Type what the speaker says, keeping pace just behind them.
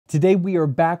Today we are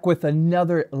back with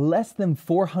another less than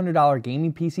 $400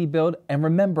 gaming PC build, and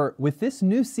remember, with this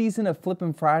new season of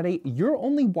Flippin' Friday, you're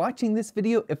only watching this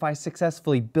video if I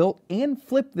successfully built and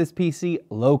flipped this PC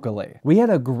locally. We had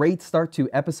a great start to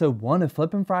episode 1 of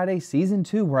Flippin' Friday season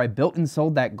 2 where I built and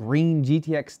sold that green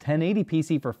GTX 1080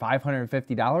 PC for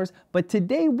 $550, but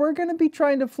today we're gonna be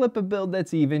trying to flip a build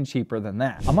that's even cheaper than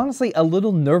that. I'm honestly a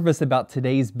little nervous about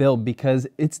today's build because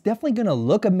it's definitely gonna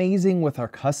look amazing with our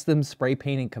custom spray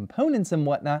painting components and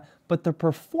whatnot, but the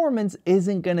performance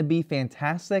isn't gonna be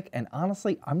fantastic, and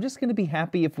honestly, I'm just gonna be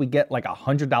happy if we get like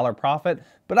 $100 profit,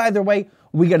 but either way,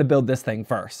 we gotta build this thing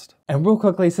first. And real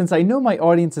quickly, since I know my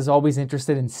audience is always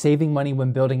interested in saving money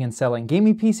when building and selling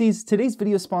gaming PCs, today's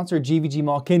video sponsor, GVG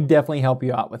Mall, can definitely help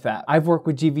you out with that. I've worked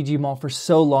with GVG Mall for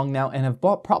so long now and have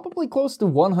bought probably close to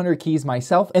 100 keys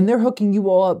myself, and they're hooking you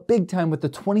all up big time with the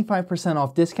 25%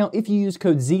 off discount if you use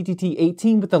code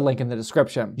ZTT18 with the link in the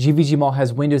description. GVG Mall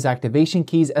has Windows activation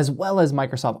keys as well as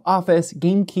Microsoft Office,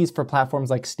 game keys for platforms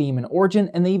like Steam and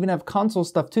Origin, and they even have console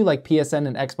stuff too like PSN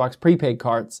and Xbox prepaid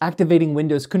cards. Activating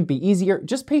Windows couldn't be easier.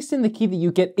 Just paste in the key that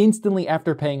you get instantly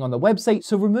after paying on the website,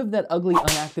 so remove that ugly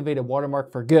unactivated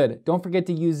watermark for good. Don't forget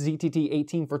to use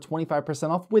ZTT18 for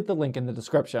 25% off with the link in the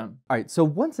description. All right, so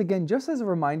once again, just as a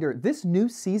reminder, this new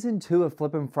season 2 of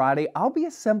Flippin' Friday, I'll be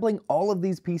assembling all of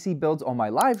these PC builds on my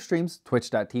live streams,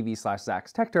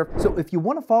 twitch.tv/ZachsTechTurf. So if you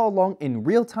want to follow along in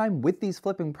real time with these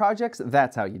flipping projects,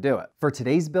 that's how you do it. For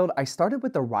today's build, I started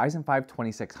with the Ryzen 5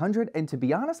 2600, and to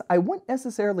be honest, I wouldn't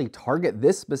necessarily target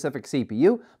this specific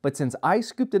CPU, but since I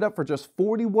scooped it up for just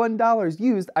 $41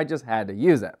 used, I just had to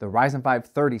use it. The Ryzen 5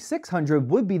 3600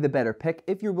 would be the better pick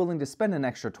if you're willing to spend an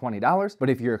extra $20, but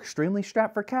if you're extremely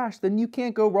strapped for cash, then you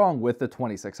can't go wrong with the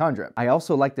 2600. I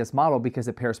also like this model because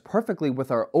it pairs perfectly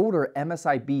with our older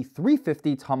MSI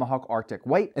B350 Tomahawk Arctic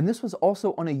White, and this was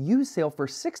also on a used sale for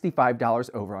 $65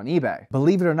 over on eBay.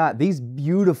 Believe it or not, these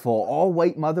beautiful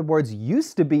all-white motherboards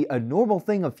used to be a normal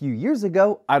thing a few years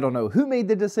ago. I don't know who made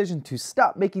the decision to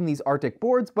stop making these Arctic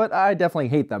boards, but I definitely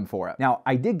hate them for it. Now,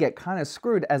 I did get kind of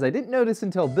screwed as I didn't notice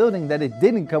until building that it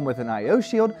didn't come with an I/O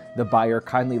shield. The buyer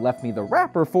kindly left me the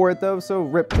wrapper for it though, so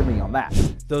rip to me on that.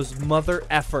 Those mother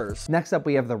effers. Next up,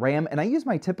 we have the RAM, and I use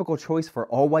my typical choice for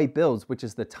all-white builds, which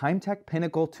is the Timetech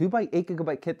Pinnacle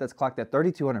 2x8GB kit that's clocked at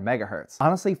 3200 megahertz.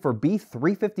 Honestly, for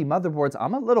B350 motherboards,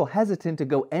 I'm a little hesitant to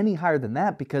go any higher than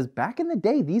that because back in the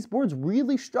day, these boards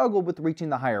really struggled with reaching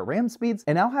the higher RAM speeds,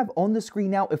 and I'll have on the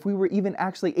screen now if we were even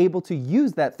actually able to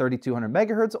use that 3200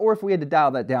 megahertz or if we had to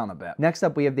dial that down a bit. Next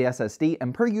up, we have the SSD,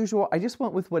 and per usual, I just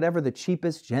went with whatever the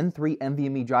cheapest Gen 3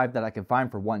 NVMe drive that I could find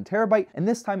for 1 terabyte, and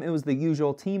this time it was the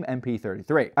usual Team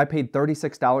MP33. I paid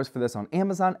 $36 for this on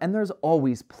Amazon, and there's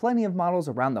always plenty of models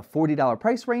around the $40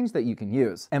 price range that you can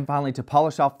use. And finally, to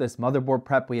polish off this motherboard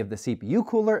prep, we have the CPU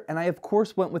cooler, and I of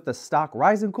course went with the stock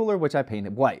Ryzen cooler, which I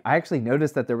painted white. I actually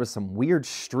noticed that there was some weird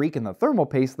streak in the thermal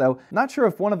paste though. Not sure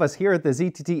if one of us here at the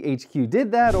ZTT HQ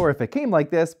did that or if it came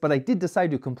like this, but I did decide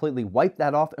to completely wipe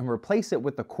that off and replace it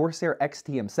with the Corsair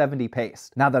XTM70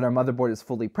 paste. Now that our motherboard is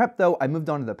fully prepped though, I moved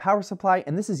on to the power supply,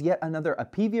 and this is yet another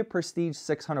EVGA Prestige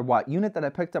 600 watt unit that I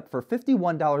picked up for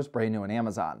 $51 brand new on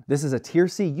Amazon. This is a tier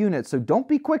C unit, so don't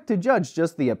be quick to judge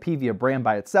just the EVGA brand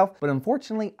by itself, but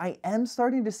unfortunately I am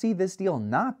starting to see this deal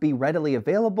not be readily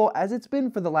available as it's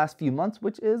been for the last few months,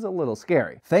 which is a little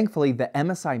scary. Thankfully, the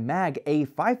MSI Mag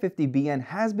A550BN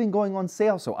has been going on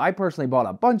sale, so I personally bought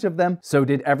a bunch of them. So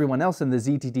did everyone else in the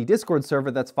ZTT Discord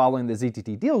server that's following the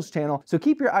ZTT Deals channel, so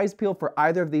keep your eyes peeled for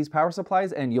either of these power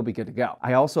supplies and you'll be good to go.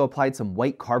 I also applied some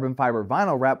white carbon fiber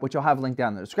vinyl wrap, which I'll have linked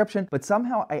down in the description, but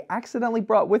somehow I accidentally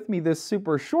brought with me this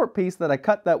super short piece that I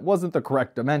cut that wasn't the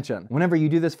correct dimension. Whenever you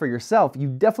do this for yourself, you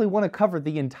definitely want to cover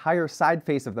the entire side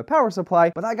face of the power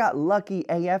supply, but I got lucky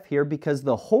AF here because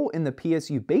the hole in the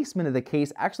PSU basement of the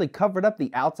case actually covered up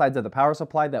the outsides of the power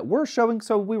supply that were showing,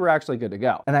 so we were actually good to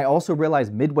go. And I also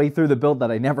realized midway through the build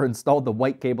that I never installed the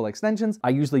white cable extensions. I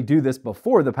usually do this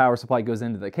before the power supply goes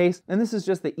into the case, and this is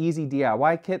just the easy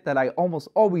DIY kit that I almost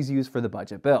always use for the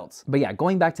budget builds. But yeah,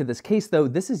 going back to this case though,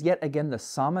 this is yet again the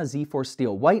Sama Z4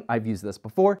 Steel White. I've used this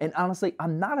before, and honestly,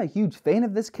 I'm not a huge fan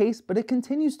of this case, but it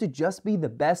continues to just be the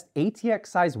best ATX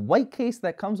size white case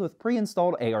that comes with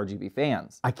pre-installed ARGB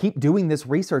fans. I keep doing this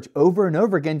research over and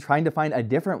over again trying to find a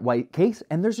different white case,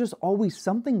 and there's just always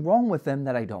something wrong with them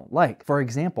that I don't like. For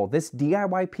example, this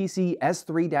DIY DIY PC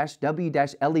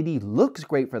S3-W-LED looks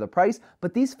great for the price,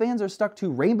 but these fans are stuck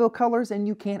to rainbow colors and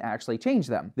you can't actually change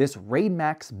them. This Raid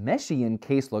Max Mesh-ian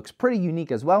case looks pretty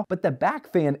unique as well, but the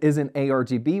back fan isn't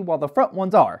ARGB while the front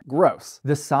ones are. Gross.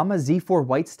 The Sama Z4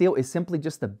 white steel is simply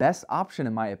just the best option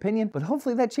in my opinion, but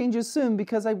hopefully that changes soon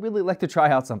because I really like to try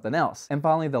out something else. And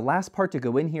finally, the last part to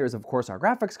go in here is of course our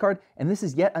graphics card, and this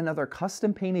is yet another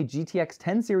custom painted GTX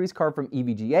 10 series card from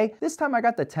EVGA. This time I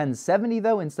got the 1070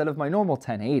 though instead of my normal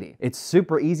 1080. It's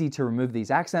super easy to remove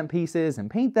these accent pieces and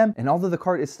paint them, and although the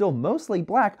card is still mostly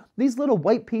black, these little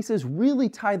white pieces really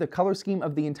tie the color scheme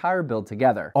of the entire build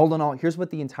together. All in all, here's what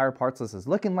the entire parts list is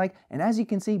looking like, and as you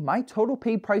can see, my total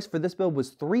paid price for this build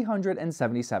was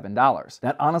 $377.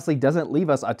 That honestly doesn't leave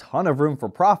us a ton of room for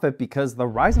profit because the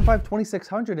Ryzen 5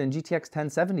 2600 and GTX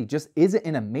 1070 just isn't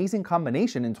an amazing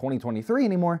combination in 2023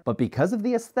 anymore, but because of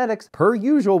the aesthetics, per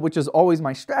usual, which is always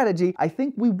my strategy, I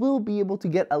think we will be able to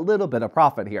get a little bit of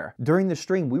profit here. During the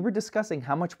stream, we were discussing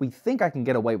how much we think I can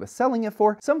get away with selling it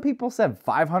for. Some people said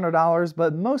 $500,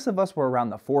 but most of us were around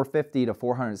the $450 to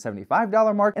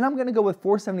 $475 mark, and I'm gonna go with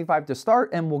 $475 to start,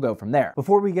 and we'll go from there.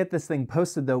 Before we get this thing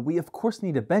posted though, we of course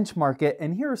need to benchmark it,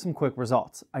 and here are some quick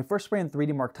results. I first ran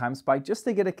 3D Mark Time Spy just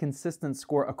to get a consistent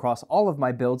score across all of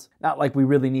my builds. Not like we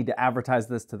really need to advertise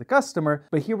this to the customer,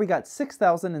 but here we got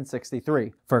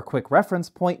 6,063. For a quick reference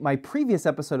point, my previous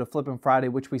episode of Flippin' Friday,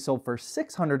 which we sold for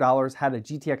 $600, had a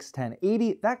GTX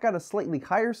 1080. That got a slightly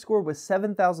higher score with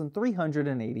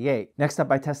 7,388. Next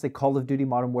up, I tested Call of Duty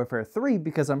Modern Warfare 3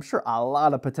 because I'm sure a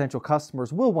lot of potential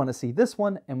customers will want to see this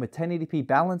one, and with 1080p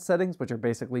balance settings, which are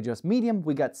basically just medium,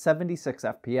 we got 76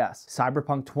 FPS.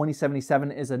 Cyberpunk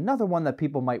 2077 is another one that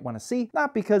people might want to see,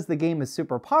 not because the game is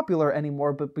super popular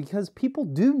anymore, but because people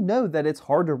do know that it's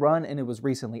hard to run and it was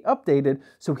recently updated,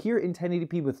 so here in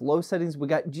 1080p with low settings, we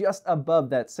got just above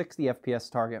that 60 FPS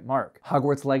target mark.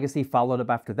 Hogwarts Legacy followed up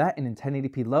after that, and in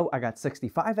 1080p low, I got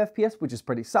 65 FPS, which is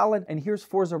pretty solid, and here's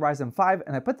Forza Horizon 5,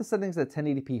 and I put the settings at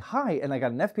 1080p high, and I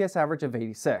got an FPS average of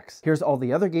 86. Here's all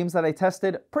the other games that I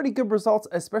tested. Pretty good results,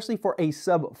 especially for a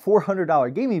sub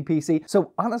 $400 gaming PC,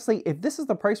 so honestly, if this is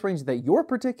the price range that you're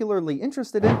particularly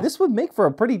interested in, this would make for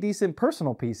a pretty decent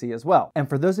personal PC as well. And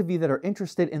for those of you that are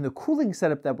interested in the cooling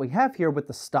setup that we have here with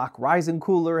the stock Ryzen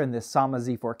cooler and this Sama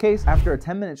Z4 case, after a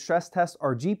 10-minute stress test,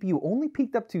 our GPU only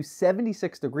peaked up to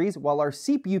 76 degrees while our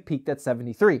CPU peaked at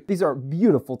 73. These are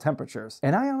beautiful temperatures.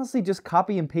 And I honestly just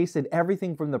copy and pasted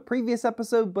everything from the previous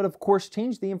episode, but of course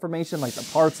changed the information like the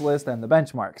parts list and the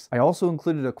benchmarks. I also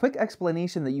included a quick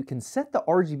explanation that you can set the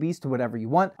RGBs to whatever you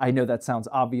want. I know that sounds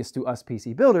obvious to us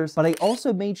PC builders, but I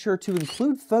also made sure to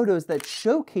include photos that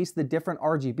showcase the different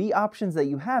RGB options that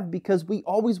you have because we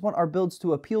always want our builds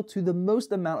to appeal to the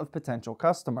most amount of potential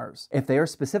customers. If they are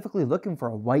specifically looking for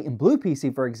a white and blue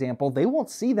PC, for example, they won't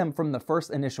see them from the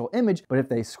first initial image, but if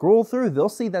they scroll through, they'll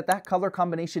see that that color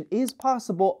combination is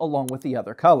possible along with the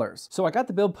other colors. So I got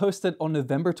the build posted on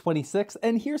November 26th,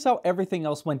 and here's how everything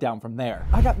else went down from there.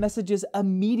 I got messages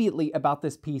immediately about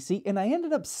this PC, and I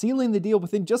ended up sealing the deal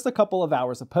within just a couple of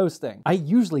hours of posting. I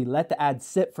usually let the ad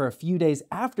sit for a few days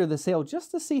after the sale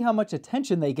just to see how much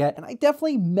attention they get, and I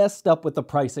definitely messed up with the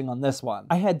pricing on this one.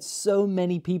 I had so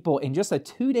many people in just a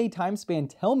 2-day time span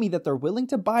tell me that they're willing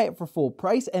to buy it for full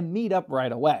price and meet up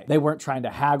right away. They weren't trying to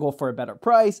haggle for a better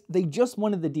price, they just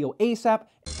wanted the deal ASAP.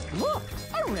 Look,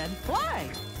 a red flag!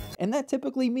 And that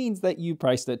typically means that you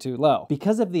priced it too low.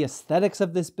 Because of the aesthetics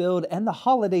of this build and the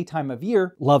holiday time of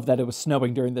year, love that it was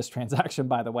snowing during this transaction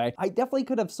by the way, I definitely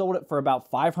could have sold it for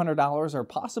about $500 or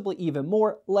possibly even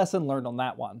more. Lesson learned on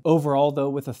that one. Overall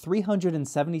though, with a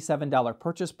 $377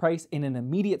 purchase price and an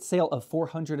immediate sale of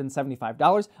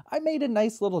 $475, I made a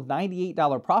nice little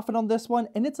 $98 profit on this one,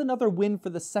 and it's another win for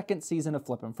the second season of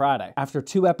Flippin' Friday. After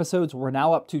 2 episodes, we're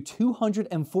now up to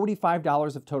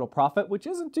 $245 of total profit, which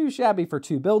isn't too shabby for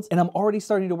 2 builds, and I'm already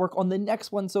starting to work on the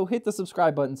next one, so hit the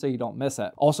subscribe button so you don't miss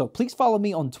it. Also, please follow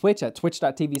me on Twitch at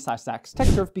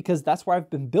twitch.tv/ZachsTechTurf because that's where I've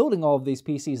been building all of these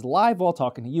PCs live while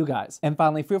talking to you guys. And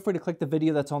finally, feel free to click the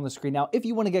video that's on the screen now if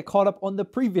you want to get caught up on the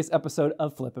previous episode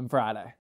of Flippin' Friday.